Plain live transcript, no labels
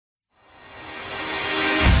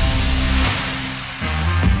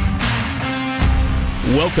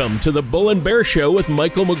Welcome to the Bull and Bear Show with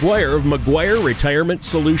Michael McGuire of McGuire Retirement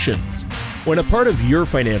Solutions. When a part of your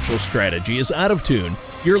financial strategy is out of tune,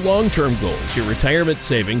 your long-term goals, your retirement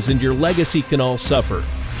savings, and your legacy can all suffer.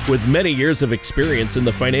 With many years of experience in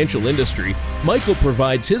the financial industry, Michael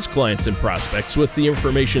provides his clients and prospects with the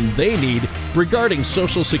information they need regarding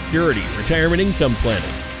Social Security, retirement income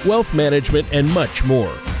planning, wealth management, and much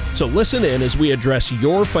more. So listen in as we address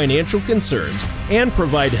your financial concerns and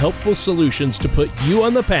provide helpful solutions to put you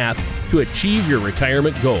on the path to achieve your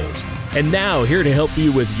retirement goals. And now, here to help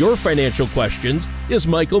you with your financial questions is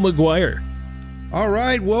Michael McGuire. All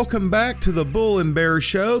right, welcome back to the Bull and Bear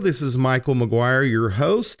Show. This is Michael McGuire, your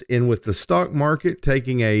host, and with the stock market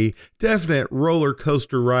taking a definite roller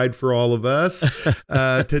coaster ride for all of us,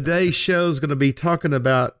 today's show is going to be talking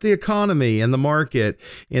about the economy and the market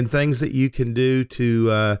and things that you can do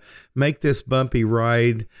to make this bumpy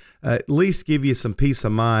ride at least give you some peace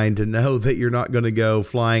of mind to know that you're not going to go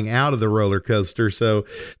flying out of the roller coaster. So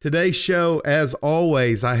today's show, as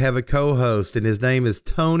always, I have a co-host, and his name is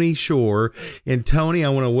Tony Shore. And Tony, I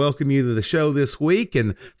want to welcome you to the show this week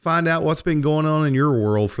and find out what's been going on in your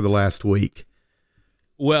world for the last week.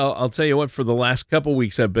 Well, I'll tell you what, for the last couple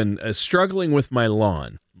weeks, I've been struggling with my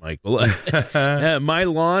lawn, Michael. My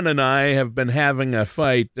lawn and I have been having a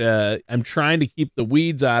fight. I'm trying to keep the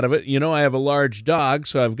weeds out of it. You know, I have a large dog,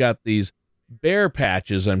 so I've got these bare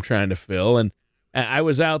patches I'm trying to fill. And I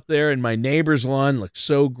was out there, and my neighbor's lawn looked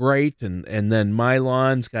so great, and then my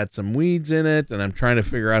lawn's got some weeds in it, and I'm trying to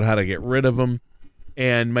figure out how to get rid of them.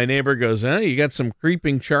 And my neighbor goes, you got some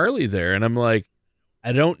creeping Charlie there. And I'm like,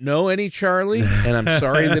 I don't know any Charlie, and I'm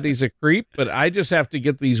sorry that he's a creep, but I just have to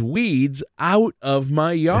get these weeds out of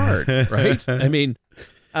my yard, right? I mean,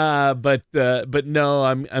 but no,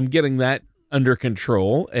 I'm getting that under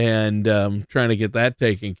control and trying to get that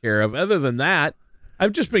taken care of. Other than that,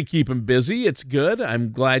 I've just been keeping busy. It's good.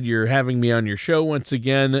 I'm glad you're having me on your show once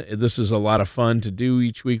again. This is a lot of fun to do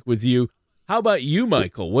each week with you. How about you,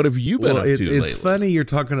 Michael? What have you been up to lately? It's funny you're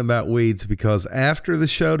talking about weeds, because after the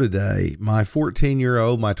show today, my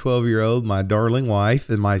 14-year-old, my 12-year-old, my darling wife,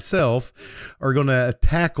 and myself are going to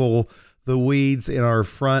tackle the weeds in our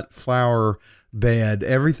front flower bed.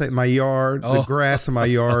 Everything, my yard, the grass in my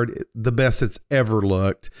yard, the best it's ever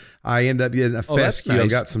looked. I end up getting a fescue. Nice. I've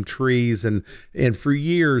got some trees, and for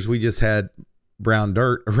years we just had brown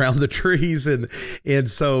dirt around the trees. And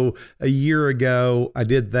so a year ago I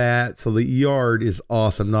did that. So the yard is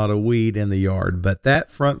awesome. Not a weed in the yard, but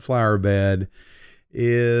that front flower bed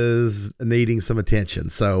is needing some attention.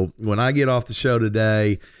 So when I get off the show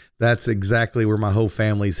today, that's exactly where my whole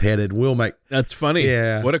family's headed. That's funny.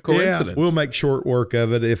 Yeah. What a coincidence. Yeah, we'll make short work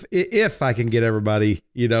of it if I can get everybody,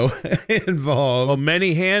 involved. Well,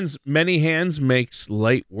 many hands makes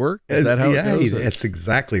light work. Is that how it goes? That's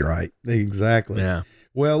exactly right. Exactly. Yeah.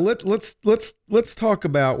 Well, let's talk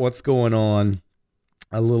about what's going on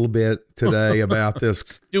a little bit today about this.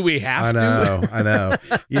 Do we have to? I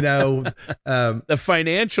know. The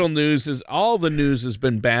financial news all the news has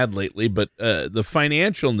been bad lately, but the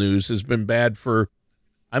financial news has been bad for,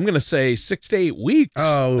 I'm going to say 6 to 8 weeks.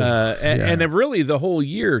 And really the whole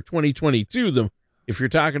year, 2022, if you're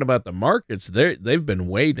talking about the markets, they've been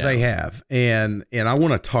way down. They have. And I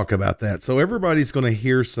want to talk about that. So everybody's going to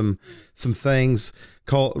hear some things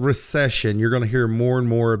called recession. You're going to hear more and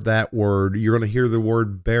more of that word. You're going to hear the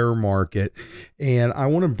word bear market. And I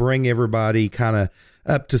want to bring everybody kind of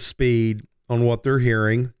up to speed on what they're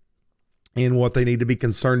hearing and what they need to be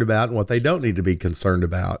concerned about and what they don't need to be concerned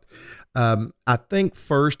about. I think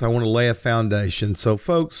first I want to lay a foundation. So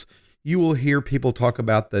folks, you will hear people talk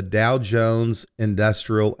about the Dow Jones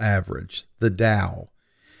Industrial Average, the Dow.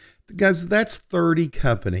 Guys, that's 30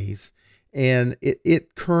 companies, and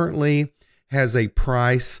it currently has a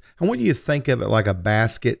price. I want you to think of it like a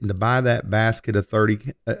basket, and to buy that basket of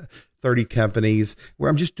 30 companies, where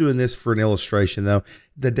I'm just doing this for an illustration though,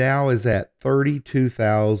 the Dow is at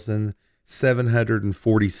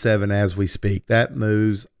 32,747 as we speak. That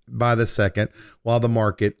moves by the second while the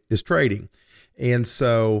market is trading. And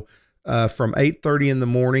so from 8:30 in the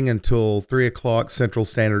morning until 3 o'clock Central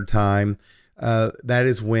Standard Time, that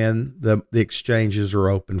is when the exchanges are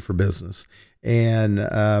open for business. And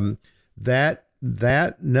that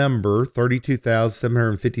number,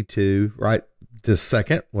 32,752, right this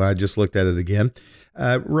second, well, I just looked at it again,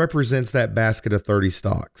 represents that basket of 30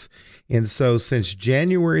 stocks. And so since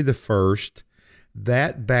January the 1st,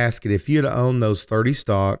 that basket, if you'd owned those 30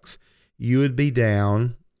 stocks, you would be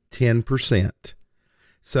down 10%.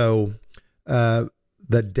 So the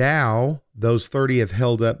Dow, those 30 have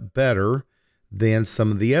held up better than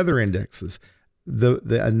some of the other indexes.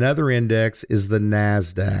 The another index is the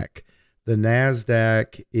NASDAQ. The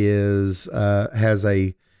NASDAQ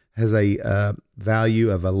has a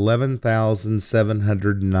value of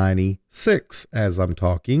 11,796 as I'm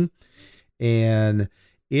talking. And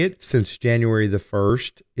it, since January the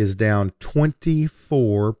 1st, is down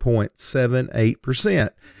 24.78%.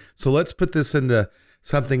 So let's put this into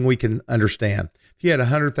something we can understand. If you had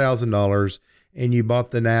 $100,000 and you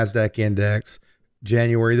bought the NASDAQ index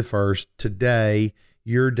January the 1st, today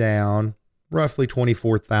you're down roughly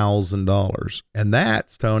 $24,000. And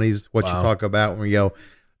that's, Tony's, what you talk about when we go,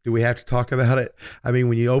 do we have to talk about it? I mean,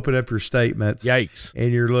 when you open up your statements, yikes,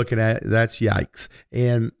 and you're looking at it, that's yikes.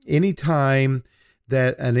 And anytime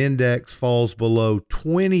that an index falls below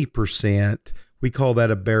 20%, we call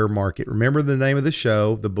that a bear market. Remember the name of the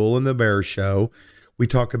show, The Bull and the Bear Show. We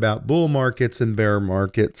talk about bull markets and bear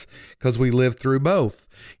markets because we live through both.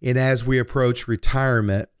 And as we approach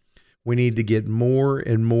retirement, we need to get more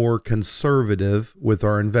and more conservative with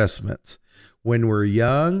our investments. When we're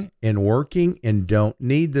young and working and don't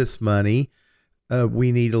need this money,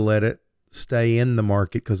 we need to let it stay in the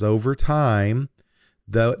market, because over time,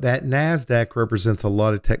 that NASDAQ represents a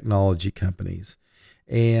lot of technology companies.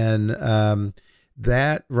 And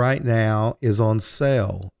that right now is on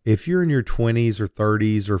sale. If you're in your 20s or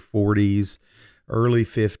 30s or 40s, early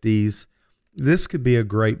 50s, this could be a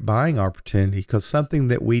great buying opportunity, because something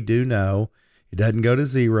that we do know, it doesn't go to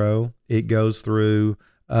zero. It goes through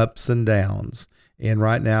ups and downs. And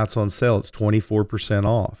right now it's on sale. It's 24%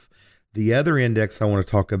 off. The other index I want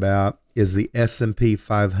to talk about is the S&P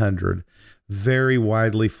 500, very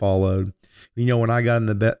widely followed. You know, when I got in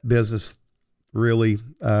the business really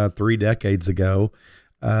 3 decades ago,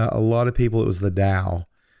 a lot of people, it was the Dow.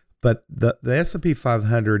 But the S&P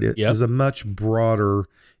 500 is a much broader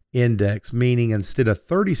index, meaning instead of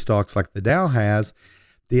 30 stocks like the Dow has,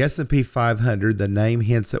 the S&P 500, the name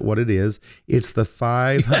hints at what it is. It's the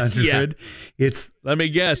 500. It's, let me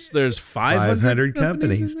guess, there's 500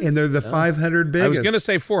 companies, and they're the 500 biggest. I was going to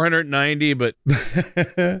say 490, but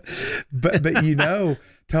but you know,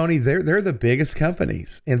 Tony, they're the biggest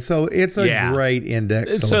companies, and so it's a great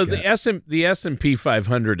index. So the S&P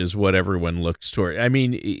 500 is what everyone looks toward. I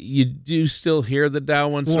mean, you do still hear the Dow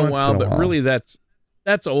once in a while, but really that's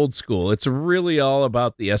old school. It's really all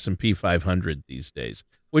about the S&P 500 these days,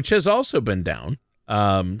 which has also been down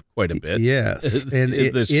quite a bit. Yes, and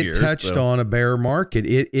it touched on a bear market.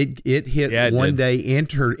 It hit one day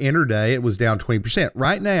intraday. It was down 20%.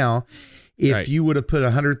 Right now, if you would have put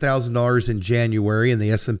 $100,000 in January in the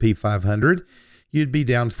S&P 500, you'd be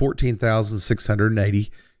down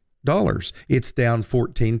 $14,680. It's down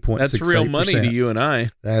 14.68%. That's real money to you and I.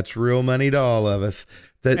 That's real money to all of us.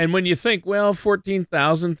 And when you think, well,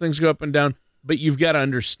 14,000, things go up and down, but you've got to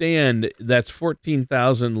understand that's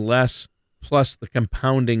 14,000 less plus the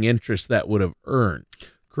compounding interest that would have earned.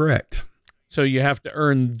 Correct. So you have to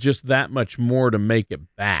earn just that much more to make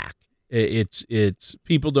it back. It's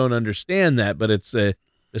people don't understand that, but it's a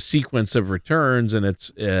sequence of returns, and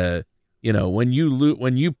it's when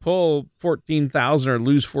you pull 14,000 or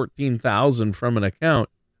lose 14,000 from an account,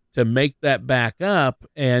 to make that back up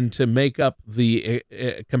and to make up the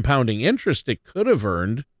compounding interest it could have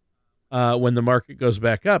earned when the market goes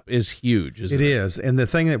back up is huge. It is. And the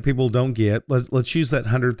thing that people don't get, let's use that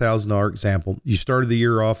 $100,000 example. You started the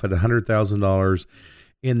year off at $100,000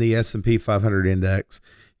 in the S&P 500 index.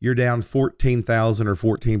 You're down 14,000 or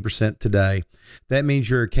 14% today. That means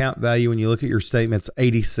your account value, when you look at your statements,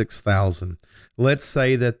 $86,000. Let's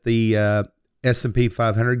say that the S&P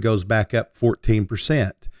 500 goes back up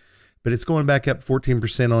 14%. But it's going back up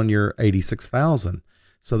 14% on your $86,000.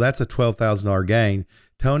 So that's a $12,000 gain.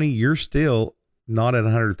 Tony, you're still not at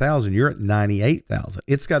 100,000. You're at 98,000.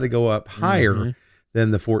 It's got to go up higher than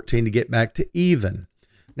the 14 to get back to even.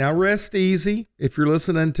 Now, rest easy if you're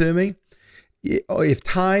listening to me. If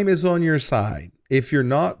time is on your side, if you're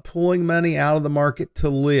not pulling money out of the market to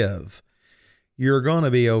live, you're going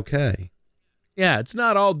to be okay. Yeah, it's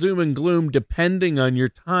not all doom and gloom depending on your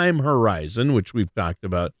time horizon, which we've talked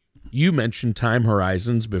about. You mentioned time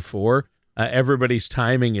horizons before. Everybody's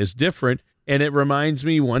timing is different. And it reminds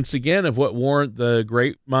me once again of what the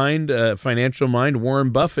great mind, financial mind,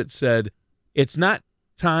 Warren Buffett said. It's not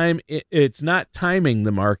timing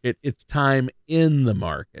the market. It's time in the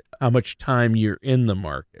market. How much time you're in the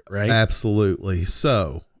market, right? Absolutely.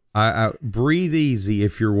 So I breathe easy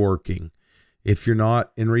if you're working. If you're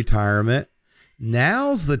not in retirement,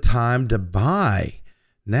 now's the time to buy.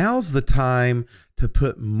 Now's the time to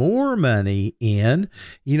put more money in.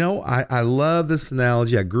 You know, I love this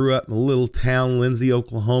analogy. I grew up in a little town, Lindsay,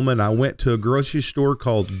 Oklahoma, and I went to a grocery store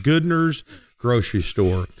called Goodner's Grocery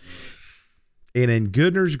Store. And in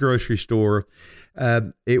Goodner's grocery store,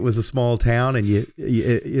 it was a small town, and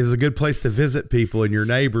it was a good place to visit people and your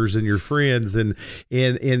neighbors and your friends. And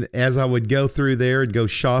as I would go through there and go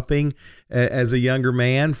shopping as a younger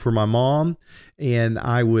man for my mom, and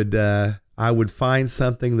I would find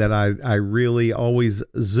something that I really always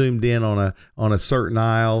zoomed in on a certain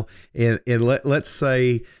aisle, and let's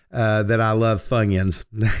say that I love Funyuns,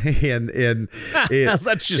 and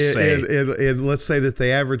let's just say, and let's say that the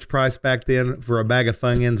average price back then for a bag of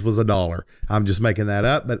Funyuns was $1. I'm just making that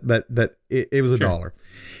up, but it was $1.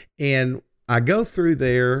 And I go through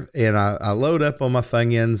there and I load up on my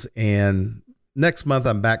Funyuns, and next month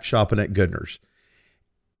I'm back shopping at Goodner's,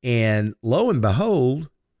 and lo and behold,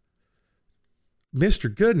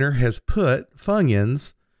 Mr. Goodner has put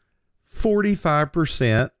Funyuns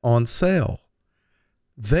 45% on sale.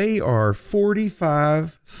 They are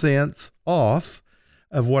 45 cents off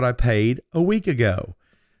of what I paid a week ago.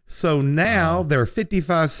 So now they're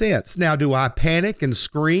 55 cents. Now, do I panic and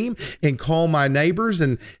scream and call my neighbors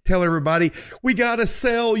and tell everybody, we got to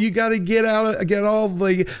sell, you got to get all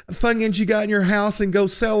the Funyuns you got in your house and go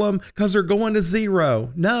sell them because they're going to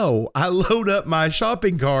zero? No, I load up my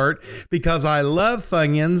shopping cart because I love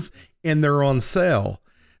Funyuns and they're on sale.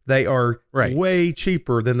 They are way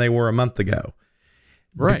cheaper than they were a month ago.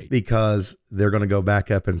 Right. Because they're going to go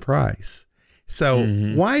back up in price. So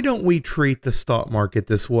why don't we treat the stock market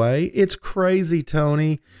this way? It's crazy,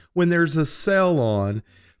 Tony, when there's a sell on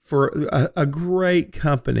for a great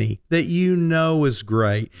company that you know is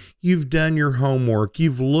great. You've done your homework.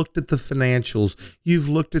 You've looked at the financials. You've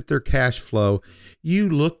looked at their cash flow. You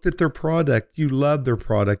looked at their product. You love their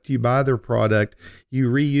product. You buy their product. You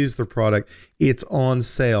reuse their product. It's on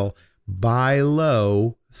sale. Buy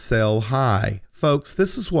low, sell high. Folks,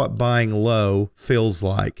 this is what buying low feels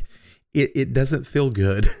like. It doesn't feel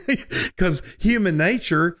good because human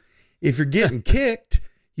nature, if you're getting kicked,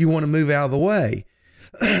 you want to move out of the way.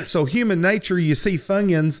 So human nature, you see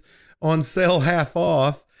Funyuns on sale half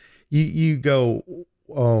off, you go,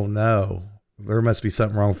 oh no, there must be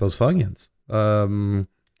something wrong with those Funyuns.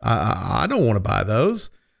 I don't want to buy those.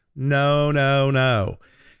 No. Now,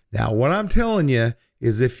 what I'm telling you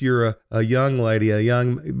is if you're a young lady, a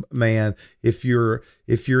young man, if you're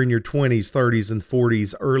in your 20s, 30s, and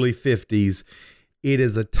 40s, early 50s, it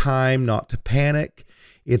is a time not to panic.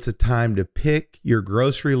 It's a time to pick your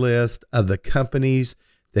grocery list of the companies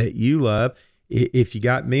that you love. If you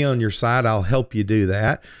got me on your side, I'll help you do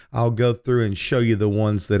that. I'll go through and show you the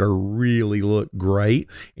ones that are really look great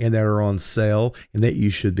and that are on sale and that you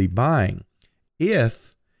should be buying.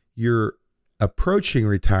 If you're approaching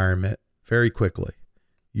retirement very quickly,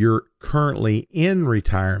 you're currently in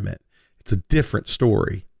retirement, it's a different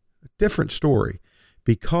story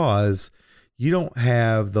because you don't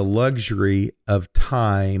have the luxury of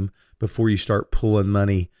time before you start pulling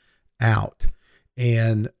money out.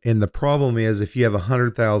 And the problem is if you have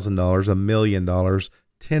 $100,000, $1 million,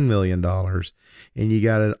 $10 million, and you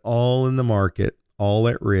got it all in the market, all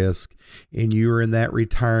at risk, and you're in that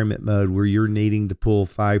retirement mode where you're needing to pull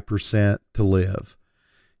 5% to live.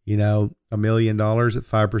 You know, $1 million at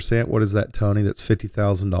 5%. What is that, Tony? That's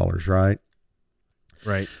 $50,000, right?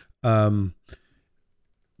 Right.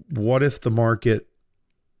 What if the market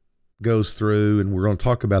goes through, and we're going to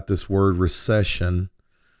talk about this word recession.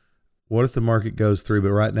 What if the market goes through?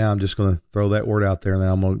 But right now I'm just going to throw that word out there and then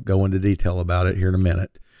I'm going to go into detail about it here in a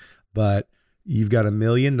minute. But you've got $1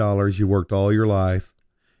 million. You worked all your life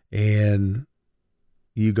and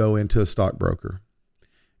you go into a stockbroker.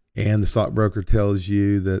 And the stockbroker tells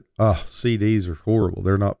you that, CDs are horrible.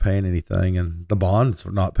 They're not paying anything. And the bonds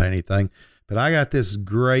are not paying anything. But I got this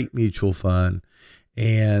great mutual fund.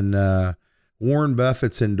 And Warren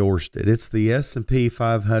Buffett's endorsed it. It's the S&P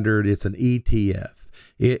 500. It's an ETF.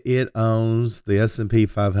 It owns the S&P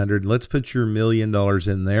 500. Let's put your $1 million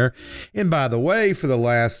in there. And by the way, for the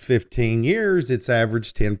last 15 years, it's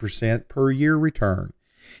averaged 10% per year return.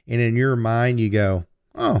 And in your mind, you go,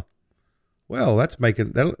 oh, well, that's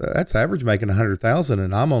average making 100,000,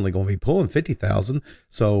 and I'm only going to be pulling 50,000.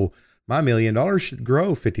 So my $1 million should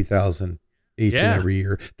grow 50,000 each and every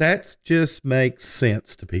year. That just makes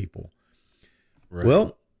sense to people. Right.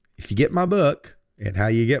 Well, if you get my book, and how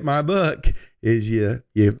you get my book is you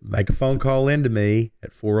make a phone call into me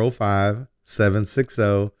at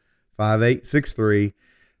 405-760-5863,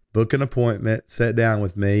 book an appointment, sit down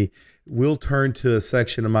with me. We'll turn to a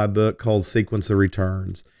section of my book called Sequence of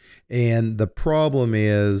Returns. And the problem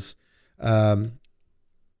is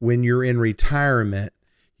when you're in retirement,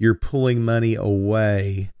 you're pulling money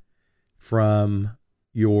away from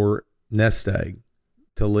your nest egg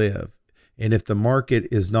to live. And if the market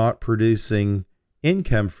is not producing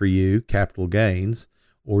income for you, capital gains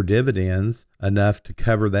or dividends, enough to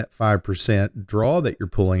cover that 5% draw that you're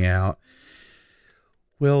pulling out.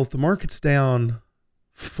 Well, if the market's down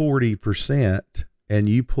 40% and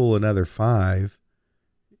you pull another 5,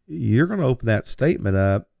 you're going to open that statement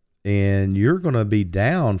up and you're going to be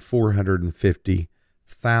down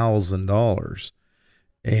 $450,000.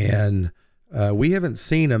 And we haven't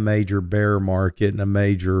seen a major bear market and a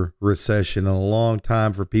major recession in a long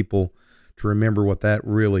time for people to remember what that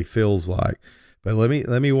really feels like. But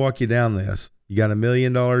let me walk you down this. You got $1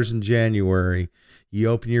 million in January. You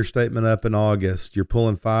open your statement up in August. You're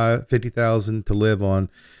pulling $50,000 to live on.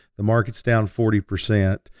 The market's down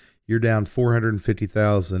 40%. You're down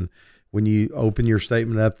 $450,000. When you open your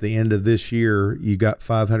statement up at the end of this year, you got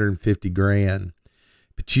 $550,000.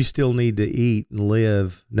 But you still need to eat and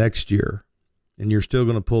live next year, and you're still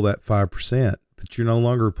going to pull that 5%. But you're no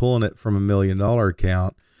longer pulling it from $1 million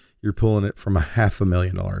account. You're pulling it from a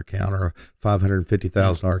 $500,000 account or a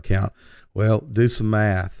 $550,000 account. Well, do some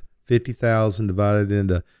math. 50,000 divided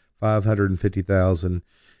into 550,000.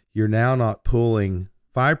 You're now not pulling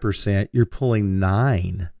 5%. You're pulling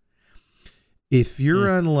 9. If you're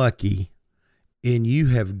unlucky and you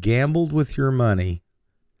have gambled with your money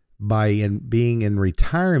by being in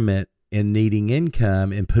retirement and needing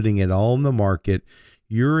income and putting it all in the market,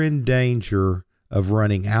 you're in danger of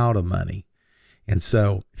running out of money. And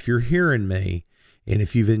so if you're hearing me and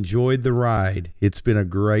if you've enjoyed the ride, it's been a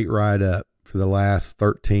great ride up for the last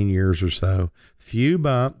 13 years or so. Few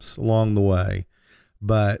bumps along the way,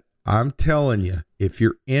 but I'm telling you, if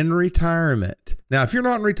you're in retirement, now, if you're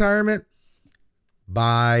not in retirement,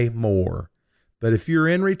 buy more. But if you're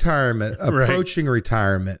in retirement, approaching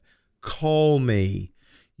retirement, call me.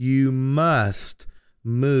 You must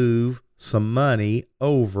move some money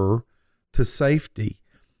over to safety.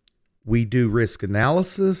 We do risk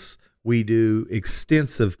analysis, we do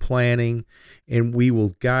extensive planning, and we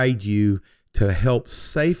will guide you to help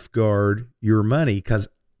safeguard your money. Because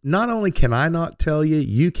not only can I not tell you,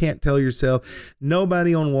 you can't tell yourself.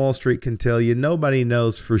 Nobody on Wall Street can tell you. Nobody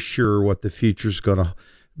knows for sure what the future's going to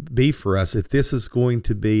be for us if this is going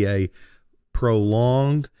to be a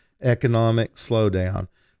prolonged economic slowdown.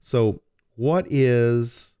 So what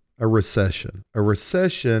is a recession? A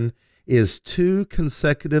recession is 2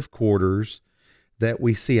 consecutive quarters that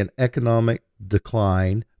we see an economic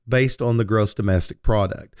decline based on the gross domestic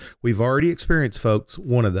product. We've already experienced, folks,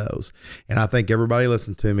 one of those. And I think everybody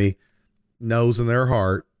listening to me knows in their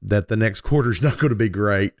heart that the next quarter is not going to be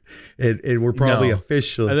great. And we're probably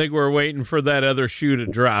officially. I think we're waiting for that other shoe to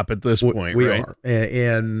drop at this point, we right? Are.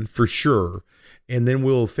 And for sure. And then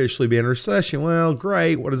we'll officially be in recession. Well,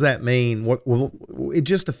 great. What does that mean? It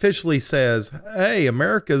just officially says, hey,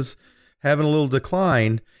 America's having a little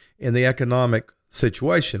decline in the economic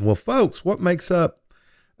situation. Well, folks, what makes up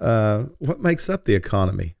the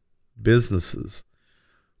economy? Businesses.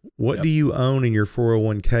 What do you own in your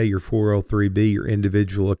 401k, your 403b, your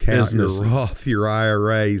individual account, businesses. Your Roth, your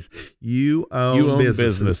IRAs? You own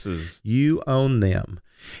businesses. You own them.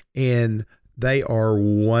 And they are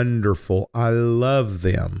wonderful. I love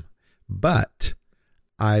them. But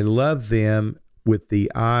I love them with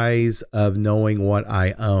the eyes of knowing what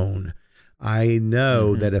I own. I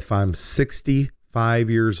know that if I'm 65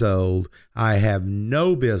 years old, I have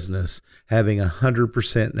no business having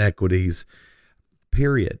 100% in equities,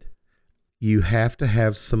 period. You have to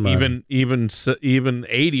have some money. Even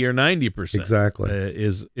 80 or 90%. Exactly.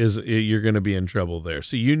 Is you're going to be in trouble there.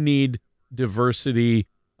 So you need diversity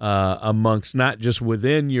amongst not just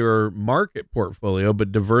within your market portfolio,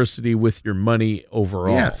 but diversity with your money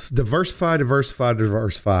overall. Yes, diversify.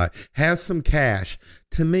 Have some cash.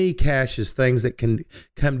 To me, cash is things that can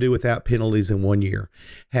come due without penalties in 1 year.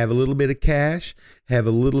 Have a little bit of cash, have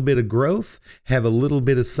a little bit of growth, have a little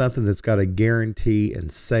bit of something that's got a guarantee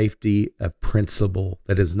and safety, a principle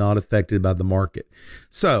that is not affected by the market.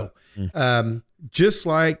 So just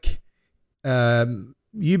like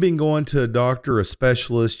you've been going to a doctor, a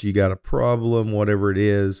specialist, you got a problem, whatever it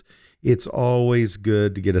is, it's always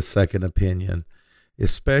good to get a second opinion,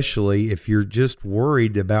 especially if you're just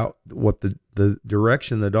worried about what the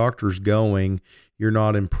direction the doctor's going, you're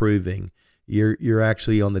not improving. You're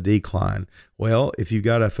actually on the decline. Well, if you've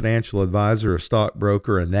got a financial advisor, a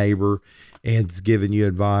stockbroker, a neighbor, and it's giving you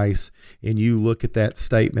advice, and you look at that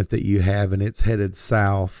statement that you have and it's headed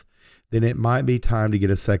south, then it might be time to get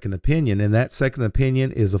a second opinion. And that second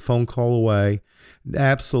opinion is a phone call away.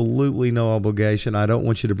 Absolutely no obligation. I don't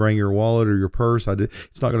want you to bring your wallet or your purse.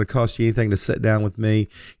 It's not going to cost you anything to sit down with me.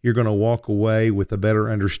 You're going to walk away with a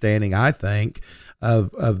better understanding, I think,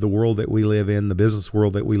 of the world that we live in, the business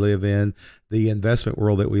world that we live in, the investment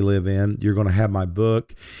world that we live in. You're going to have my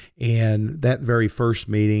book. And that very first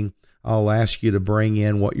meeting, I'll ask you to bring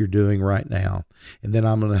in what you're doing right now. And then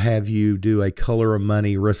I'm going to have you do a color of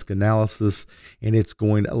money risk analysis. And it's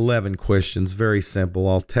going 11 questions, very simple.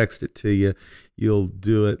 I'll text it to you. You'll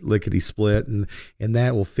do it lickety split. And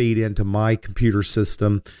that will feed into my computer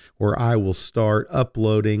system where I will start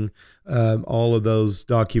uploading all of those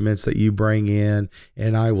documents that you bring in,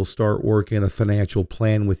 and I will start working a financial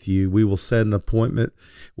plan with you. We will set an appointment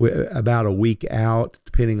about a week out,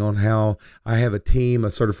 depending on how I have a team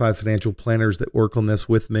of certified financial planners that work on this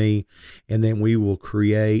with me. And then we will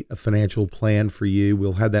create a financial plan for you.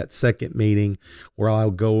 We'll have that second meeting where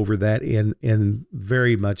I'll go over that in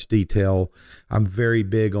very much detail. I'm very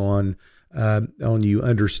big on you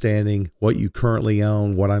understanding what you currently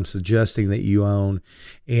own, what I'm suggesting that you own,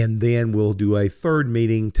 and then we'll do a third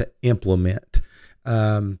meeting to implement.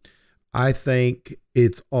 I think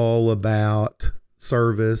it's all about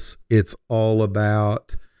service. It's all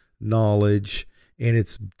about knowledge, and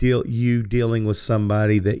it's you dealing with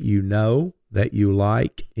somebody that you know, that you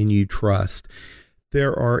like, and you trust.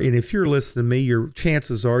 And if you're listening to me, your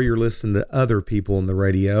chances are you're listening to other people on the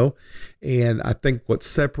radio. And I think what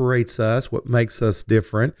separates us, what makes us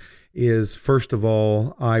different is, first of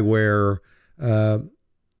all, I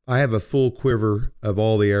have a full quiver of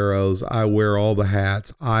all the arrows. I wear all the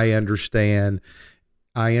hats. I understand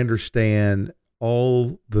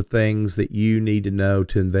all the things that you need to know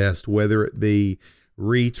to invest, whether it be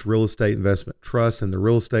REITs, real estate investment trust in the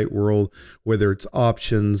real estate world, whether it's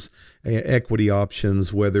options, equity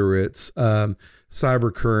options, whether it's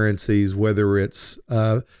cyber currencies, whether it's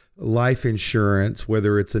life insurance,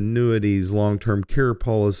 whether it's annuities, long-term care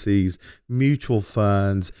policies, mutual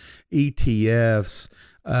funds, ETFs,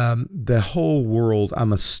 the whole world.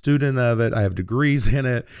 I'm a student of it. I have degrees in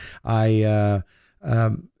it. I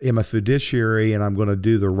am a fiduciary, and I'm going to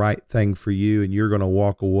do the right thing for you, and you're going to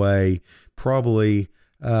walk away probably,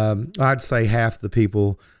 I'd say half the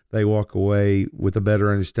people, they walk away with a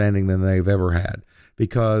better understanding than they've ever had,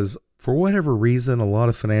 because for whatever reason, a lot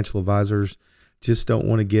of financial advisors just don't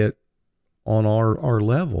want to get on our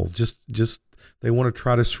level. Just they want to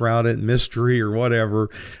try to shroud it in mystery or whatever.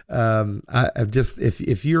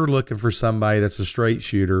 If you're looking for somebody that's a straight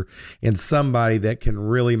shooter and somebody that can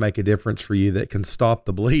really make a difference for you, that can stop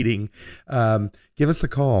the bleeding, give us a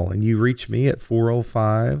call, and you reach me at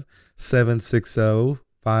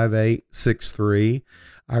 405-760-5863.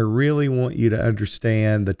 I really want you to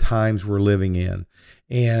understand the times we're living in.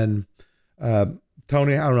 And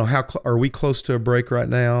Tony, I don't know, are we close to a break right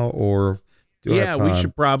now, or we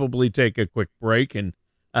should probably take a quick break. And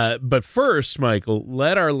but first, Michael,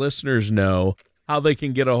 let our listeners know how they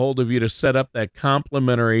can get a hold of you to set up that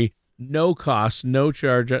complimentary, no cost, no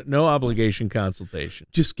charge, no obligation consultation.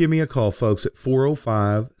 Just give me a call, folks, at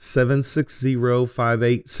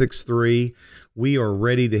 405-760-5863. We are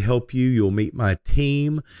ready to help you. You'll meet my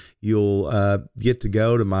team. You'll get to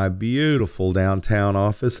go to my beautiful downtown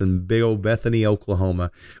office in big old Bethany,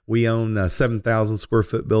 Oklahoma. We own a 7,000 square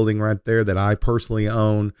foot building right there that I personally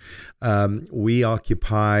own. We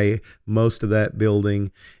occupy most of that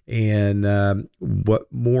building. And what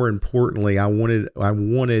more importantly, I wanted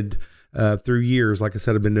through years, like I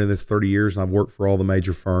said, I've been doing this 30 years and I've worked for all the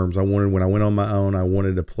major firms. When I went on my own, I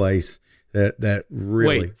wanted a place that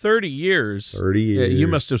really... Wait, 30 years? 30 years. You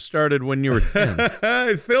must have started when you were 10.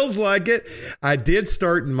 It feels like it. I did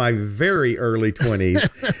start in my very early 20s.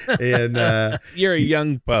 And you're a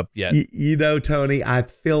young pup yet. You know, Tony, I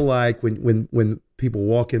feel like when people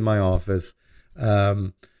walk in my office, they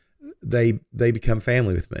become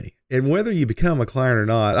family with me. And whether you become a client or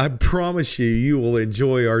not, I promise you will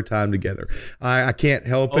enjoy our time together. I can't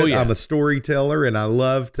help it. Yeah. I'm a storyteller, and I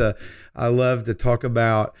love to talk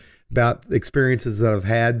about experiences that I've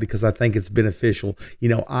had, because I think it's beneficial. You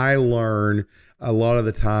know, I learn a lot of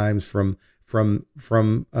the times from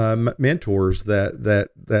mentors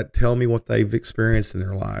that tell me what they've experienced in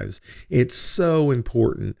their lives. It's so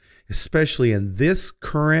important, especially in this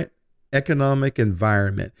current economic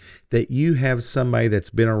environment, that you have somebody that's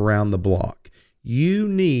been around the block. You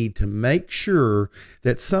need to make sure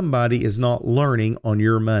that somebody is not learning on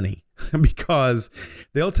your money, because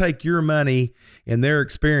they'll take your money and their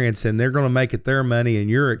experience, and they're going to make it their money and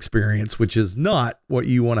your experience, which is not what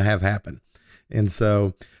you want to have happen. And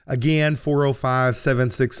so Again,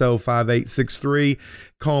 405-760-5863.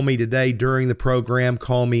 Call me today during the program.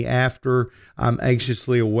 Call me after. I'm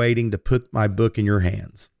anxiously awaiting to put my book in your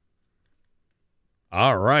hands.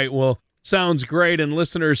 All right. Well, sounds great. And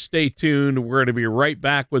listeners, stay tuned. We're going to be right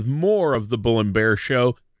back with more of the Bull and Bear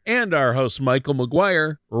Show and our host, Michael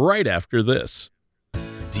McGuire, right after this.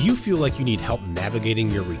 Do you feel like you need help navigating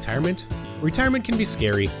your retirement? Retirement can be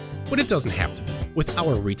scary, but it doesn't have to be. With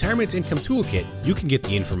our Retirement Income Toolkit, you can get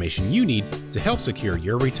the information you need to help secure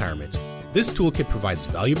your retirement. This toolkit provides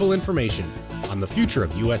valuable information on the future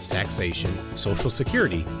of U.S. taxation, Social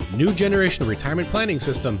Security, new generation retirement planning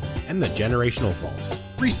system, and the generational vault.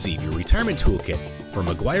 Receive your retirement toolkit from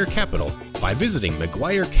McGuire Capital by visiting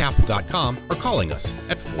McGuireCap.com or calling us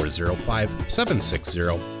at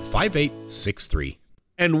 405-760-5863.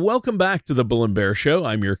 And welcome back to the Bull and Bear Show.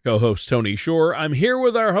 I'm your co-host, Tony Shore. I'm here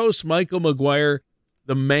with our host, Michael McGuire,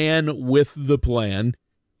 the man with the plan.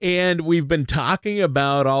 And we've been talking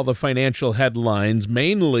about all the financial headlines,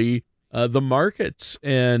 mainly the markets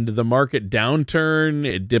and the market downturn.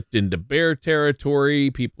 It dipped into bear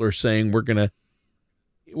territory. People are saying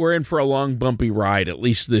we're in for a long, bumpy ride, at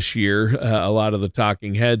least this year. A lot of the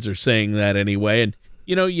talking heads are saying that anyway. And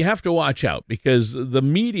you have to watch out because the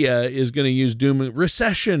media is going to use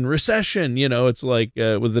recession. It's like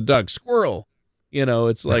with the dog, squirrel.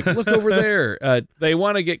 It's like, look over there. They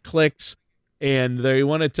want to get clicks and they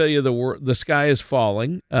want to tell you the sky is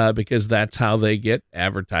falling because that's how they get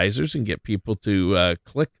advertisers and get people to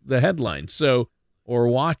click the headlines or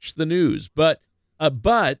watch the news. But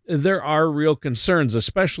there are real concerns,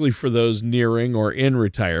 especially for those nearing or in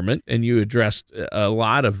retirement, and you addressed a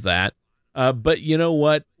lot of that. But you know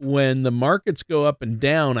what? When the markets go up and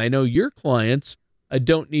down, I know your clients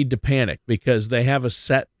don't need to panic because they have a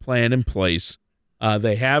set plan in place.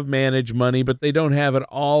 They have managed money, but they don't have it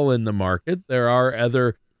all in the market. There are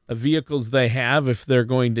other vehicles they have if they're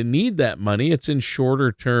going to need that money. It's in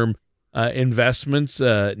shorter term investments,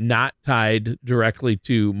 not tied directly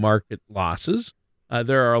to market losses.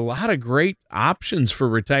 There are a lot of great options for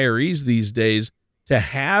retirees these days to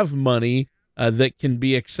have money that can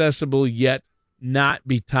be accessible yet not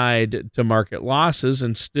be tied to market losses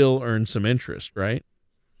and still earn some interest, right?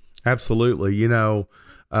 Absolutely.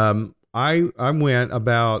 I went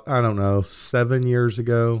about, 7 years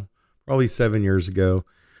ago, probably 7 years ago.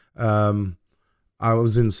 I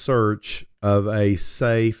was in search of a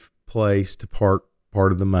safe place to park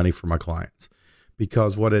part of the money for my clients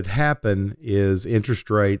because what had happened is interest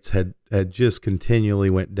rates had just continually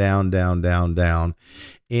went down.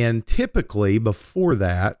 And typically before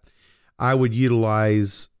that, I would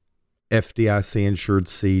utilize FDIC insured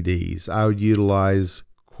CDs. I would utilize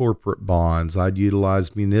corporate bonds. I'd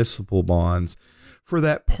utilize municipal bonds for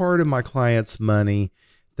that part of my client's money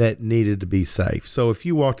that needed to be safe. So if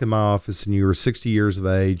you walked in my office and you were 60 years of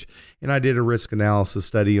age and I did a risk analysis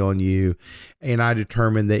study on you and I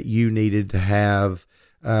determined that you needed to have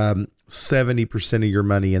 70% of your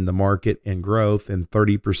money in the market and growth and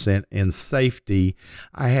 30% in safety,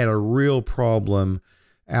 I had a real problem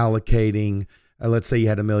allocating, let's say you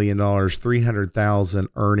had $1 million, 300,000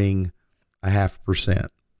 earning 0.5%.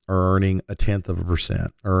 Or earning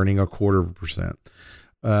 0.1%, or earning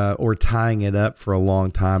 1/4%, or tying it up for a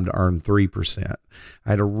long time to earn 3%. I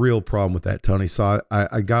had a real problem with that, Tony. So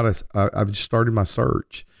I've just started my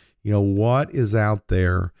search. What is out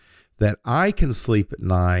there that I can sleep at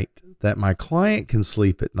night, that my client can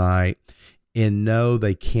sleep at night, and know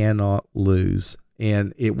they cannot lose.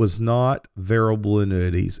 And it was not variable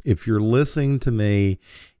annuities. If you're listening to me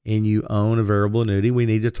and you own a variable annuity, we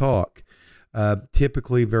need to talk.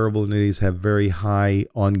 Typically variable annuities have very high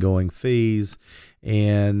ongoing fees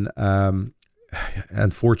and,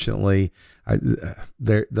 unfortunately,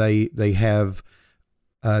 they have,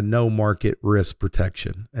 no market risk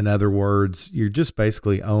protection. In other words, you're just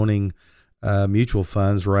basically owning, mutual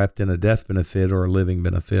funds wrapped in a death benefit or a living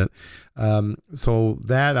benefit. So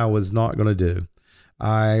that I was not going to do.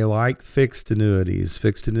 I like fixed annuities.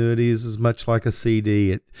 Fixed annuities is much like a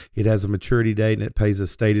CD. It has a maturity date and it pays a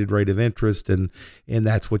stated rate of interest, and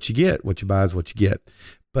that's what you get. What you buy is what you get.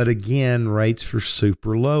 But again, rates were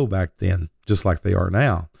super low back then, just like they are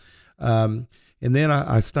now. And then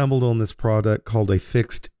I stumbled on this product called a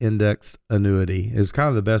fixed indexed annuity. It was kind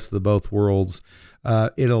of the best of the both worlds.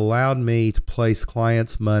 It allowed me to place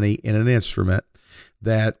clients' money in an instrument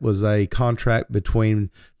that was a contract between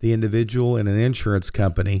the individual and an insurance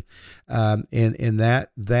company. And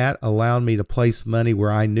that allowed me to place money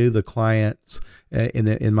where I knew the clients,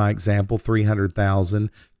 in my example, 300,000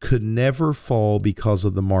 could never fall because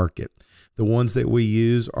of the market. The ones that we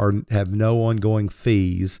use have no ongoing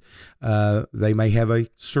fees. They may have a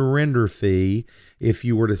surrender fee if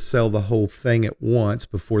you were to sell the whole thing at once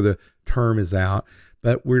before the term is out,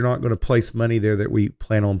 but we're not going to place money there that we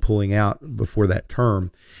plan on pulling out before that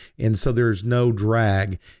term. And so there's no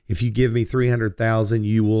drag. If you give me $300,000,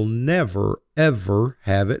 you will never, ever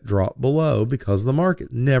have it drop below because the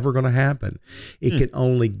market never going to happen. It can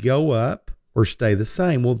only go up or stay the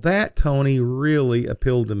same. Well, that, Tony, really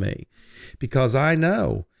appealed to me because I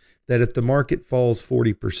know that if the market falls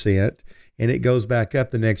 40% and it goes back up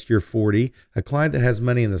the next year 40, a client that has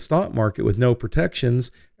money in the stock market with no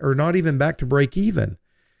protections are not even back to break even.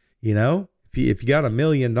 You know, if you got $1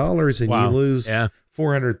 million and you lose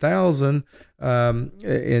 400,000 and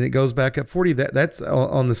it goes back up 40, that's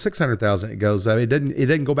on the 600,000 it goes up. It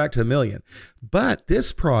doesn't go back to $1 million. But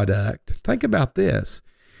this product, think about this.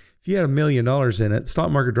 If you had $1 million in it,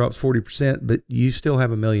 stock market drops 40%, but you still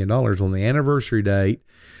have $1 million on the anniversary date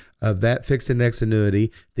of that fixed index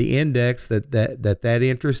annuity. The index that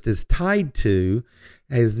interest is tied to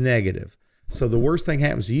is negative. So the worst thing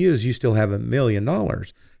happens to you is you still have $1 million.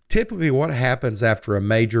 Typically, what happens after a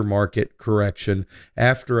major market correction,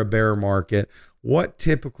 after a bear market, what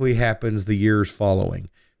typically happens the years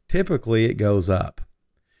following? Typically, it goes up.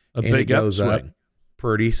 A big upswing. Up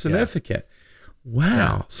pretty significant. Yeah.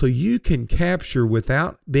 Wow. So you can capture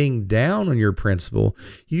without being down on your principal,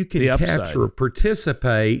 you can capture or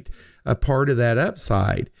participate a part of that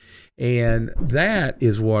upside. And that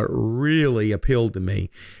is what really appealed to me.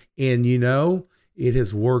 And, you know, it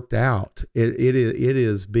has worked out. It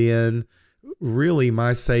has been really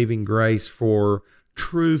my saving grace for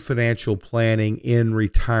true financial planning in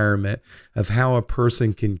retirement of how a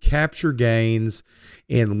person can capture gains.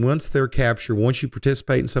 And once they're captured, once you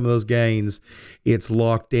participate in some of those gains, it's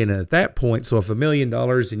locked in. And at that point, so if $1 million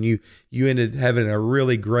and you ended having a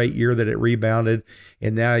really great year that it rebounded,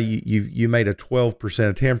 and now you made a 12%,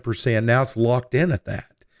 a 10%, now it's locked in at that.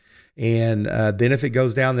 And then if it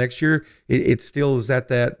goes down next year, it still is at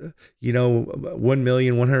that,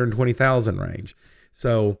 1,120,000 range.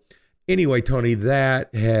 So anyway, Tony,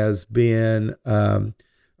 that has been a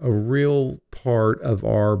real part of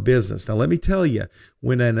our business. Now, let me tell you,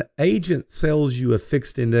 when an agent sells you a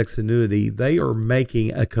fixed index annuity, they are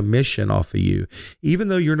making a commission off of you, even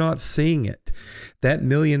though you're not seeing it. That $1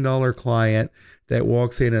 million client that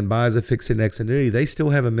walks in and buys a fixed index annuity, they still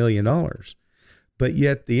have $1 million. But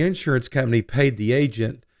yet the insurance company paid the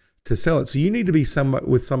agent to sell it. So you need to be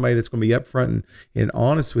with somebody that's going to be upfront and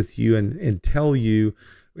honest with you and tell you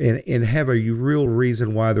and have a real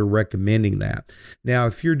reason why they're recommending that. Now,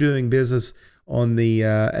 if you're doing business on the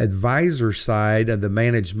advisor side and the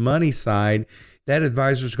managed money side, that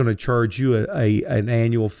advisor is going to charge you an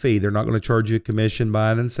annual fee. They're not going to charge you a commission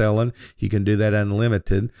buying and selling. You can do that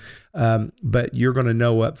unlimited, but you're going to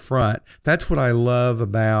know up front. That's what I love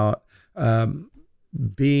about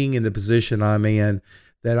being in the position I'm in,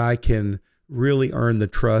 that I can really earn the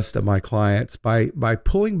trust of my clients by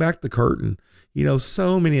pulling back the curtain. You know,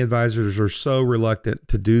 so many advisors are so reluctant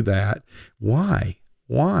to do that. Why?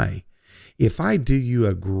 If I do you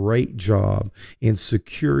a great job and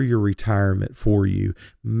secure your retirement for you,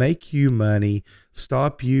 make you money,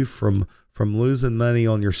 stop you from losing money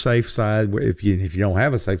on your safe side. If you don't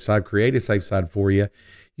have a safe side, create a safe side for you.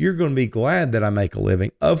 You're going to be glad that I make a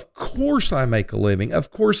living. Of course I make a living. Of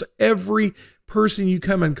course, every person you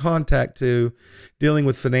come in contact to dealing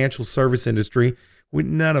with financial service industry,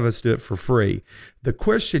 none of us do it for free. The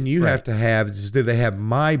question you have to have is, do they have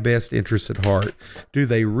my best interests at heart? Do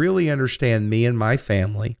they really understand me and my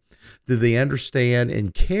family? Do they understand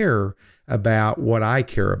and care about what I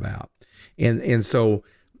care about? And so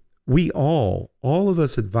we all of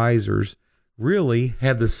us advisors really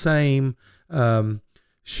have the same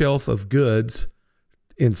shelf of goods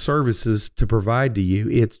and services to provide to you.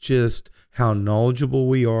 It's just how knowledgeable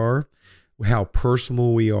we are, how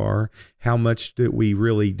personal we are, how much do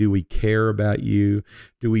we care about you?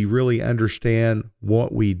 Do we really understand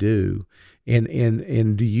what we do?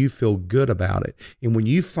 And do you feel good about it? And when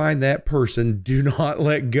you find that person, do not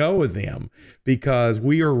let go of them, because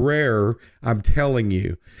we are rare. I'm telling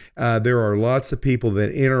you, there are lots of people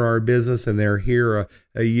that enter our business and they're here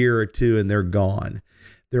a year or two and they're gone.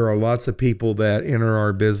 There are lots of people that enter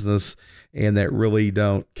our business and that really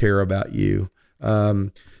don't care about you.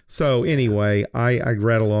 So anyway, I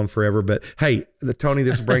rattle on forever, but hey, Tony,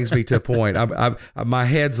 this brings me to a point. My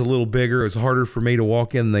head's a little bigger. It's harder for me to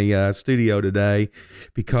walk in the studio today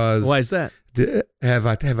because. Why is that? Have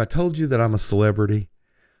I told you that I'm a celebrity?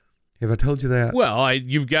 Have I told you that? Well,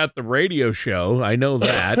 you've got the radio show. I know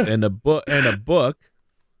that, and a book.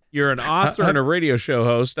 You're an author and a radio show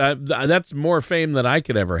host. That's more fame than I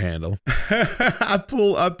could ever handle. I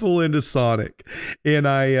pull into Sonic, and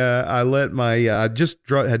I let my I just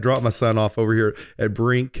had dropped my son off over here at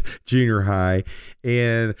Brink Junior High,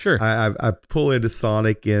 and Sure. I pull into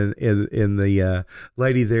Sonic, and the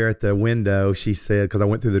lady there at the window, she said, because I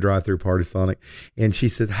went through the drive-through part of Sonic, and she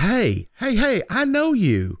said, hey, I know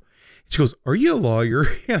you. She goes, are you a lawyer?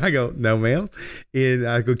 And I go, no, ma'am. And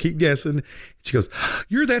I go, keep guessing. She goes,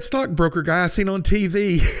 you're that stockbroker guy I seen on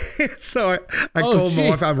TV. So I called my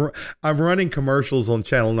wife. I'm running commercials on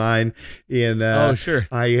Channel 9. And sure.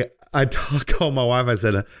 I called my wife. I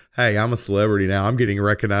said, hey, I'm a celebrity now. I'm getting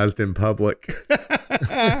recognized in public.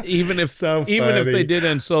 even if they did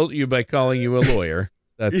insult you by calling you a lawyer.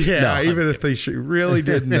 Even if they really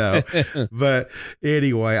didn't know. But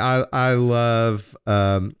anyway, I love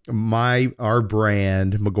our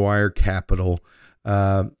brand, McGuire Capital,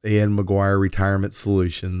 and McGuire Retirement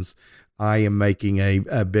Solutions. I am making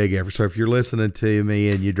a big effort. So if you're listening to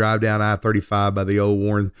me and you drive down I-35 by the old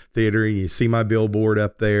Warren Theater and you see my billboard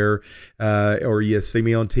up there, or you see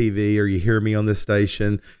me on TV, or you hear me on this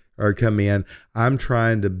station, or come in, I'm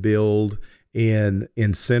trying to build in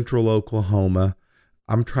Central Oklahoma.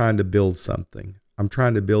 I'm trying to build something. I'm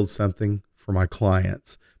trying to build something for my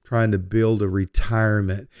clients, trying to build a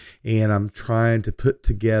retirement, and I'm trying to put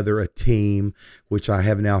together a team, which I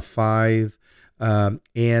have now 5. And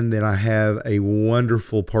then I have a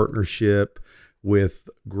wonderful partnership with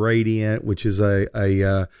Gradient, which is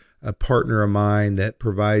a partner of mine that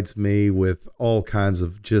provides me with all kinds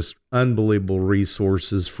of just unbelievable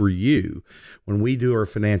resources for you. When we do our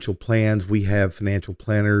financial plans, we have financial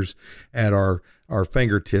planners at our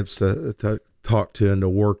fingertips to talk to and to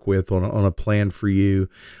work with on a plan for you.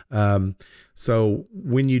 So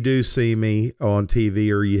when you do see me on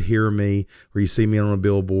TV, or you hear me, or you see me on a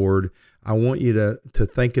billboard, I want you to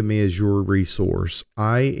think of me as your resource.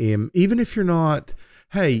 I am, even if you're not,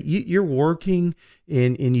 hey, you're working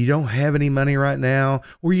and you don't have any money right now,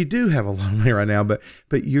 or you do have a lot of money right now, but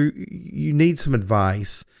you need some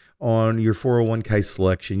advice on your 401k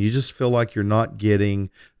selection. You just feel like you're not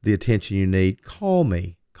getting the attention you need. Call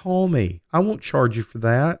me. I won't charge you for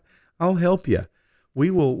that. I'll help you.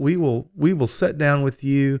 We will sit down with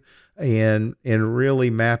you and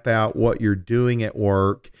really map out what you're doing at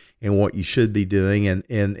work and what you should be doing.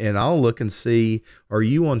 And I'll look and see, are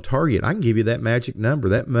you on target? I can give you that magic number,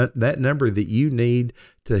 that number that you need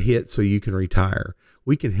to hit so you can retire.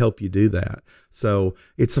 We can help you do that. So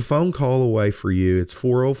it's a phone call away for you. It's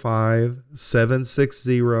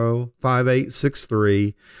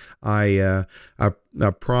 405-760-5863. I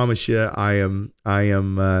promise you, I am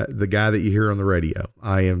the guy that you hear on the radio.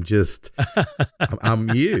 I am just, I'm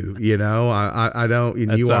you, I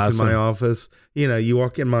don't, you walk awesome. In my office, you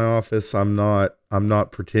walk in my office. I'm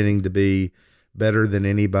not pretending to be better than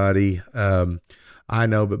anybody. I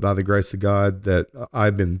know, but by the grace of God, that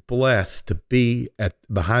I've been blessed to be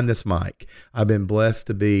behind this mic. I've been blessed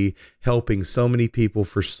to be helping so many people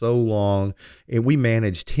for so long. And we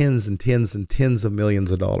manage tens and tens and tens of millions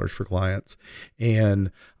of dollars for clients.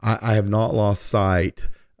 And I have not lost sight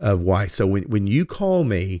of why. So when you call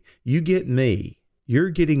me, you get me. You're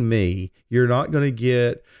getting me. You're not going to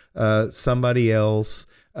get somebody else.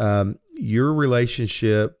 Your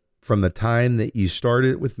relationship from the time that you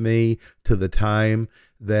started with me to the time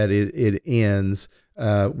that it ends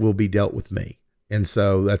will be dealt with me. And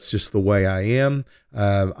so that's just the way I am.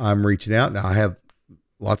 I'm reaching out now. I have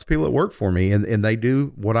lots of people that work for me, and they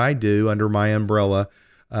do what I do under my umbrella,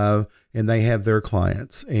 and they have their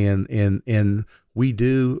clients. And we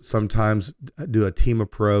do sometimes do a team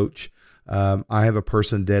approach. I have a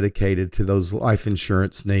person dedicated to those life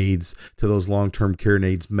insurance needs, to those long-term care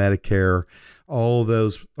needs, Medicare, all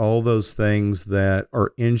those things that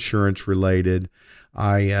are insurance related.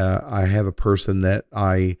 I have a person that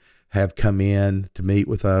I have come in to meet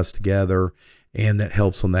with us together, and that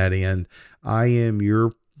helps on that end. I am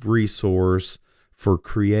your resource for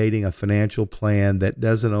creating a financial plan that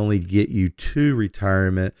doesn't only get you to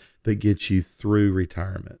retirement, but gets you through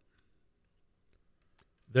retirement.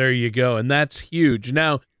 There you go. And that's huge.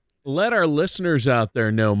 Now, let our listeners out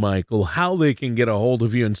there know, Michael, how they can get a hold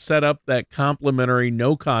of you and set up that complimentary,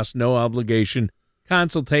 no cost, no obligation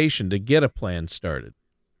consultation to get a plan started.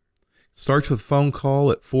 Starts with a phone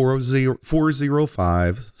call at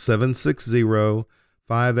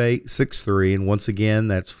 405-760-5863. And once again,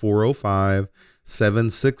 that's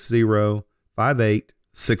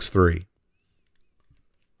 405-760-5863.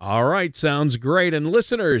 All right, sounds great. And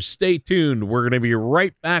listeners, stay tuned. We're going to be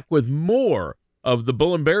right back with more of the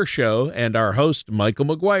Bull and Bear Show and our host, Michael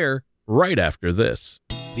McGuire, right after this.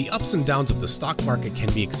 The ups and downs of the stock market can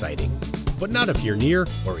be exciting, but not if you're near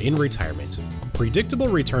or in retirement. Predictable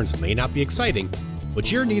returns may not be exciting,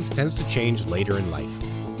 but your needs tend to change later in life.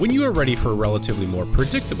 When you are ready for a relatively more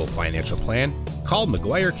predictable financial plan, call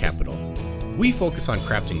McGuire Capital. We focus on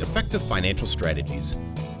crafting effective financial strategies.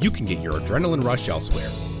 You can get your adrenaline rush elsewhere.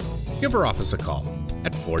 Give our office a call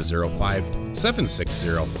at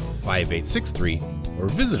 405-760-5863 or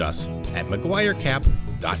visit us at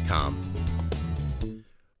mcguirecap.com.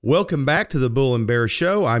 Welcome back to the Bull and Bear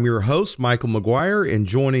Show. I'm your host, Michael McGuire, and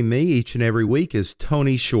joining me each and every week is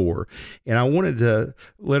Tony Shore. And I wanted to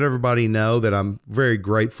let everybody know that I'm very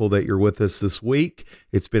grateful that you're with us this week.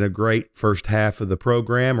 It's been a great first half of the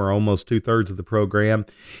program, or almost 2/3 of the program.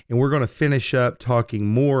 And we're going to finish up talking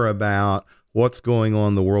more about what's going on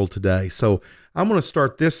in the world today. So I'm going to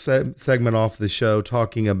start this segment off the show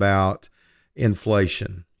talking about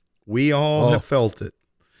inflation. We all have felt it.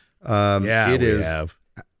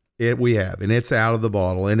 We have, and it's out of the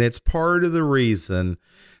bottle. And it's part of the reason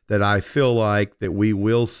that I feel like that we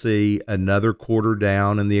will see another quarter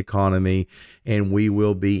down in the economy and we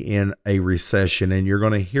will be in a recession. And you're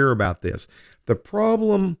going to hear about this. The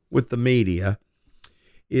problem with the media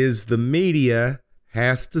is the media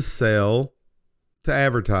has to sell to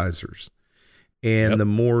advertisers. And the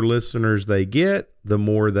more listeners they get, the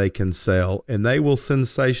more they can sell. And they will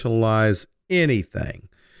sensationalize anything.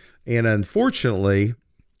 And unfortunately,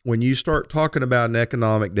 when you start talking about an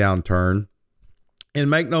economic downturn, and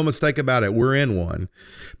make no mistake about it, we're in one,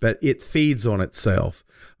 but it feeds on itself.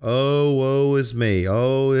 Oh, woe is me.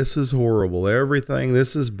 Oh, this is horrible. Everything,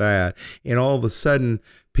 this is bad. And all of a sudden,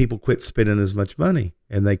 people quit spending as much money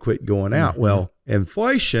and they quit going out. Mm-hmm. Well,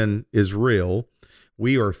 inflation is real.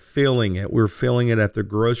 We are feeling it. We're feeling it at the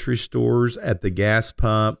grocery stores, at the gas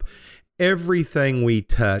pump. Everything we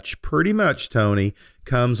touch, pretty much, Tony,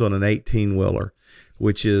 comes on an 18-wheeler.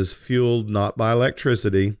 Which is fueled not by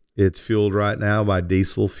electricity. It's fueled right now by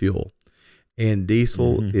diesel fuel. And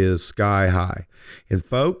diesel is sky high. And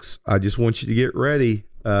folks, I just want you to get ready.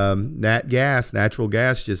 Natural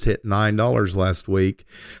gas just hit $9 last week.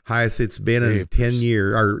 Highest it's been in 10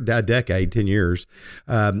 years, or a decade, 10 years.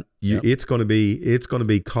 It's going to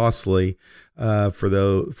be costly for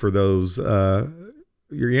those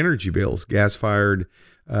your energy bills, gas fired,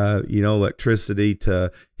 electricity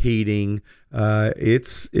to heating. We're going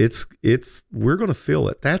to feel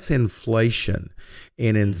it. That's inflation.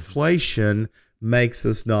 And inflation makes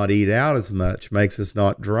us not eat out as much, makes us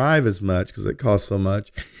not drive as much because it costs so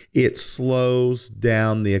much. It slows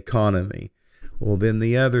down the economy. Well, then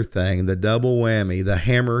the other thing, the double whammy, the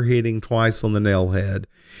hammer hitting twice on the nail head,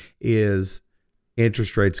 is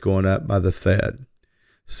interest rates going up by the Fed.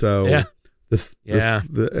 So the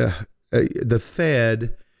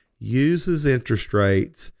Fed uses interest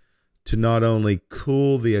rates to not only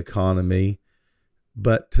cool the economy,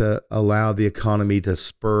 but to allow the economy to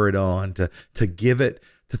spur it on, to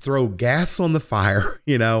throw gas on the fire.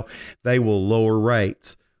 They will lower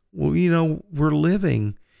rates. Well, we're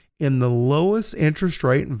living in the lowest interest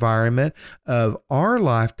rate environment of our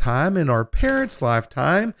lifetime and our parents'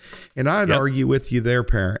 lifetime. And I'd argue with you, their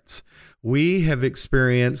parents. We have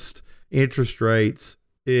experienced interest rates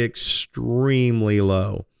extremely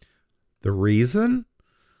low. The reason?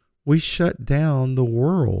 We shut down the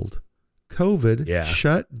world. COVID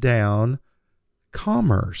shut down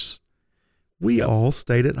commerce. We all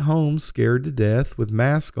stayed at home, scared to death with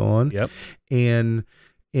masks on. And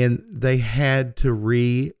they had to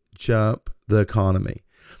re-jump the economy.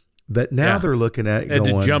 But now they're looking at it going.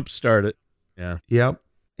 Had to jump start it.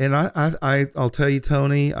 And I'll tell you,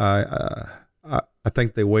 Tony, I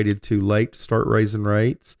think they waited too late to start raising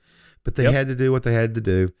rates, but they had to do what they had to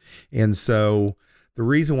do. And so the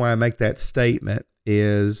reason why I make that statement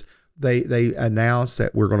is they announced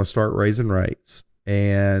that we're going to start raising rates.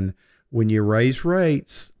 And when you raise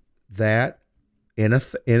rates, that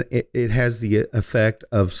it has the effect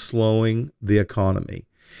of slowing the economy.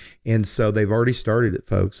 And so they've already started it,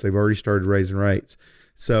 folks. They've already started raising rates.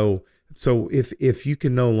 So if you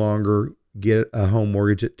can no longer get a home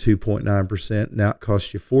mortgage at 2.9%, now it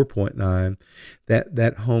costs you 4.9%,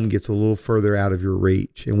 that home gets a little further out of your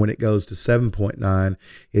reach. And when it goes to 7.9,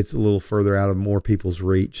 it's a little further out of more people's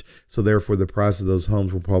reach. So therefore the price of those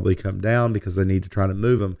homes will probably come down because they need to try to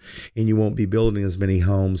move them. And you won't be building as many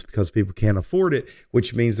homes because people can't afford it,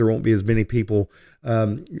 which means there won't be as many people,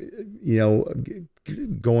 going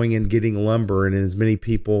and getting lumber, and as many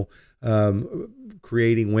people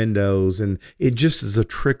creating windows. And it just is a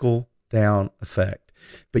trickle down effect.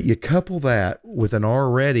 But you couple that with an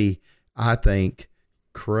already, I think,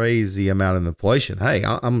 crazy amount of inflation. Hey,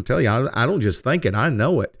 I'm going to tell you, I don't just think it, I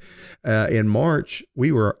know it. In March,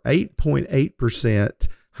 we were 8.8%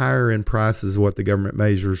 higher in prices, what the government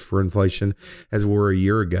measures for inflation, as we were a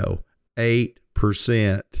year ago. 8%.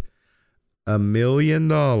 $1 million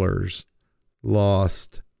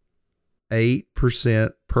lost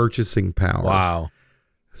 8% purchasing power. Wow.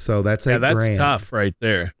 So that's that's $8,000. Tough right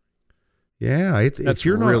there. Yeah, if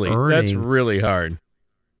you're really, not earning, that's really hard.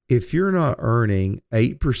 If you're not earning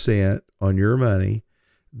 8% on your money,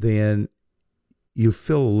 then you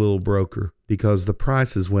feel a little broker because the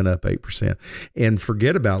prices went up 8%. And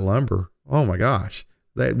forget about lumber. Oh my gosh.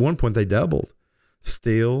 At one point they doubled.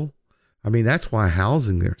 Steel. I mean, that's why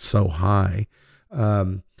housing there is so high.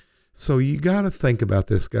 So you got to think about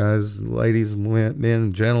this, guys, ladies,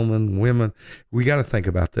 men, gentlemen, women. We got to think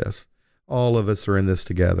about this. All of us are in this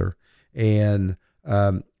together. And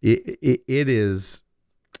the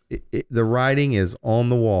writing is on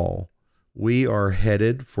the wall. We are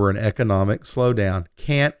headed for an economic slowdown.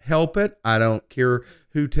 Can't help it. I don't care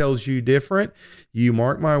who tells you different. You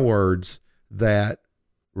mark my words that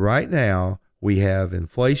right now we have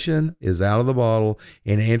inflation is out of the bottle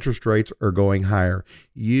and interest rates are going higher.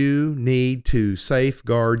 You need to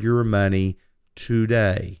safeguard your money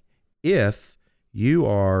today. If you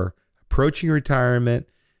are approaching retirement,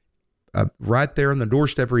 right there on the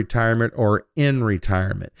doorstep of retirement or in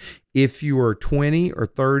retirement. If you are 20 or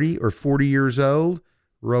 30 or 40 years old,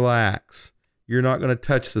 relax. You're not going to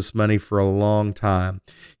touch this money for a long time.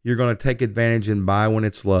 You're going to take advantage and buy when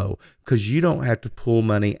it's low because you don't have to pull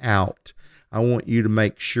money out. I want you to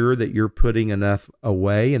make sure that you're putting enough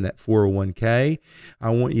away in that 401k. I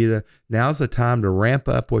want you to, now's the time to ramp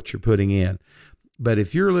up what you're putting in. But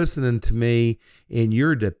if you're listening to me and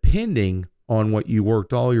you're depending on what you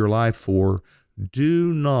worked all your life for,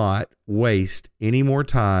 do not waste any more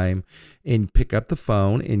time and pick up the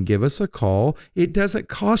phone and give us a call. It doesn't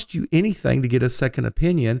cost you anything to get a second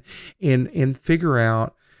opinion and figure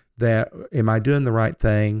out that, am I doing the right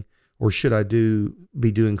thing or should I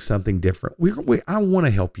be doing something different? I want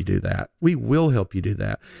to help you do that. We will help you do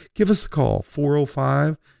that. Give us a call,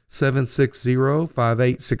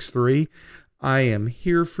 405-760-5863. I am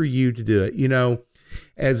here for you to do it. You know,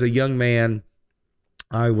 as a young man,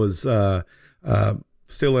 I was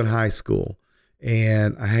still in high school,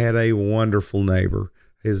 and I had a wonderful neighbor.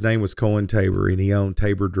 His name was Cohen Tabor, and he owned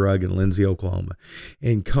Tabor Drug in Lindsay, Oklahoma.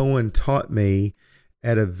 And Cohen taught me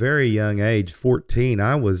at a very young age, 14.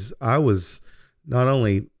 I was not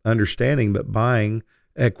only understanding but buying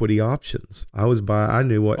equity options. I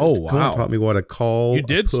knew what. Oh, wow. Cohen taught me what a call. You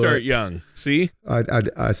did start young. See,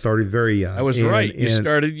 I started very young. I was right. You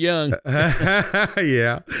started young.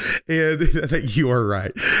 Yeah, and you are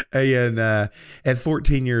right. And at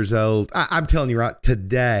 14 years old, I'm telling you right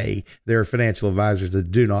today, there are financial advisors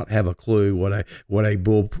that do not have a clue what a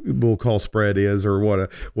bull call spread is, or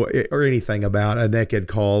or anything about a naked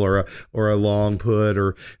call or a long put,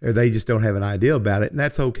 or they just don't have an idea about it, and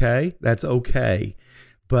that's okay. That's okay.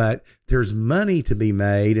 But there's money to be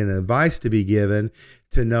made and advice to be given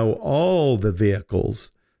to know all the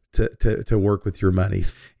vehicles to work with your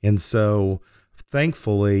monies. And so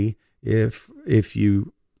thankfully, if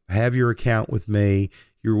you have your account with me,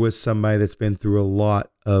 you're with somebody that's been through a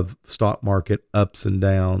lot of stock market ups and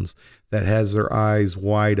downs, that has their eyes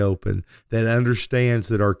wide open, that understands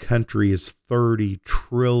that our country is $30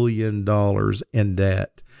 trillion in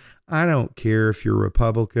debt. I don't care if you're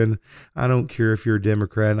Republican. I don't care if you're a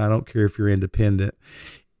Democrat. I don't care if you're independent.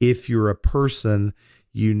 If you're a person,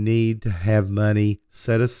 you need to have money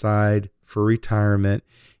set aside for retirement,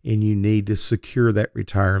 and you need to secure that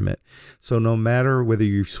retirement. So no matter whether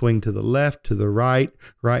you swing to the left, to the right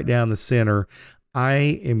down the center,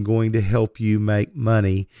 I am going to help you make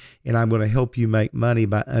money, and I'm going to help you make money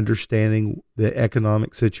by understanding the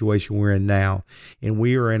economic situation we're in now. And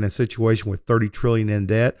we are in a situation with $30 trillion in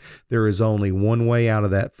debt. There is only one way out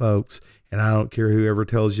of that, folks. And I don't care whoever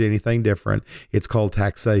tells you anything different. It's called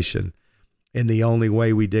taxation. And the only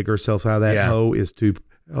way we dig ourselves out of that hole is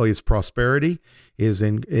prosperity, is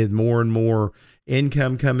in more and more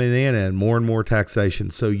income coming in and more taxation.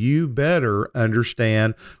 So you better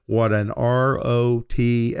understand what an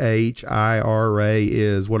ROTHIRA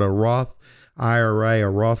is, what a Roth IRA, a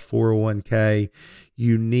Roth 401k.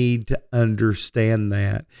 You need to understand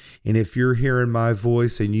that. And if you're hearing my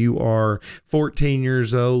voice and you are 14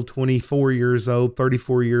 years old, 24 years old,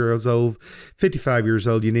 34 years old, 55 years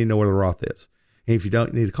old, you need to know what a Roth is. And if you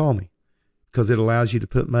don't, you need to call me, because it allows you to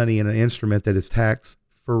put money in an instrument that is tax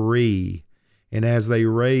free. And as they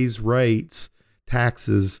raise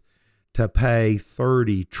taxes to pay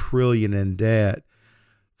 $30 trillion in debt,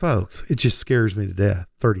 Folks, it just scares me to death.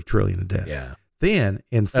 30 trillion in debt. Yeah. Then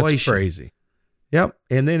inflation. That's crazy. Yep.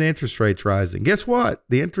 And then interest rates rising. Guess what?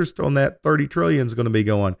 The interest on that 30 trillion is going to be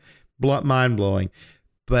going mind blowing.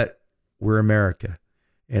 But we're America,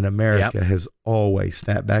 and America has always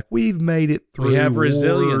snapped back. We've made it through. We have wars.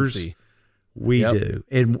 resiliency. We do.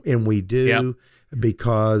 And we do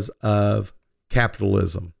because of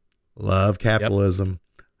capitalism. Love capitalism.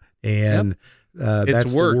 And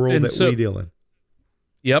that's the world that we deal in.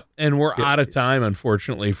 Yep, and we're out of time,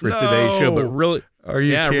 unfortunately, for today's show. But really, are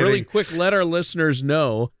you kidding? Really quick, let our listeners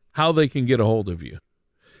know how they can get a hold of you.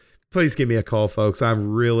 Please give me a call, folks.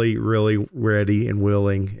 I'm really, really ready and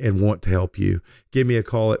willing and want to help you. Give me a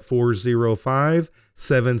call at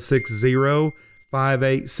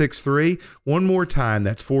 405-760-5863. One more time,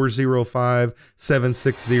 that's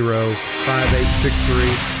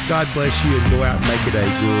 405-760-5863. God bless you, and go out and make it a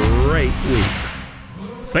great week.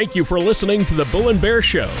 Thank you for listening to the Bull and Bear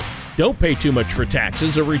Show. Don't pay too much for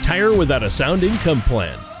taxes or retire without a sound income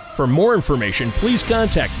plan. For more information, please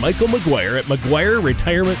contact Michael McGuire at McGuire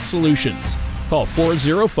Retirement Solutions. Call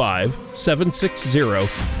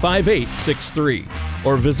 405-760-5863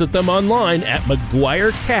 or visit them online at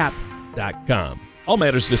McGuireCap.com. All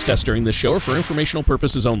matters discussed during this show are for informational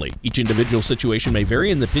purposes only. Each individual situation may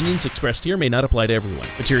vary, and the opinions expressed here may not apply to everyone.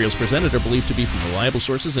 Materials presented are believed to be from reliable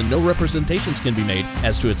sources, and no representations can be made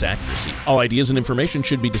as to its accuracy. All ideas and information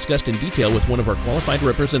should be discussed in detail with one of our qualified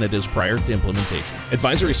representatives prior to implementation.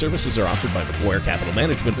 Advisory services are offered by McGuire Capital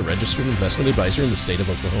Management, a registered investment advisor in the state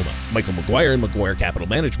of Oklahoma. Michael McGuire and McGuire Capital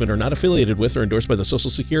Management are not affiliated with or endorsed by the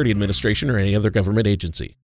Social Security Administration or any other government agency.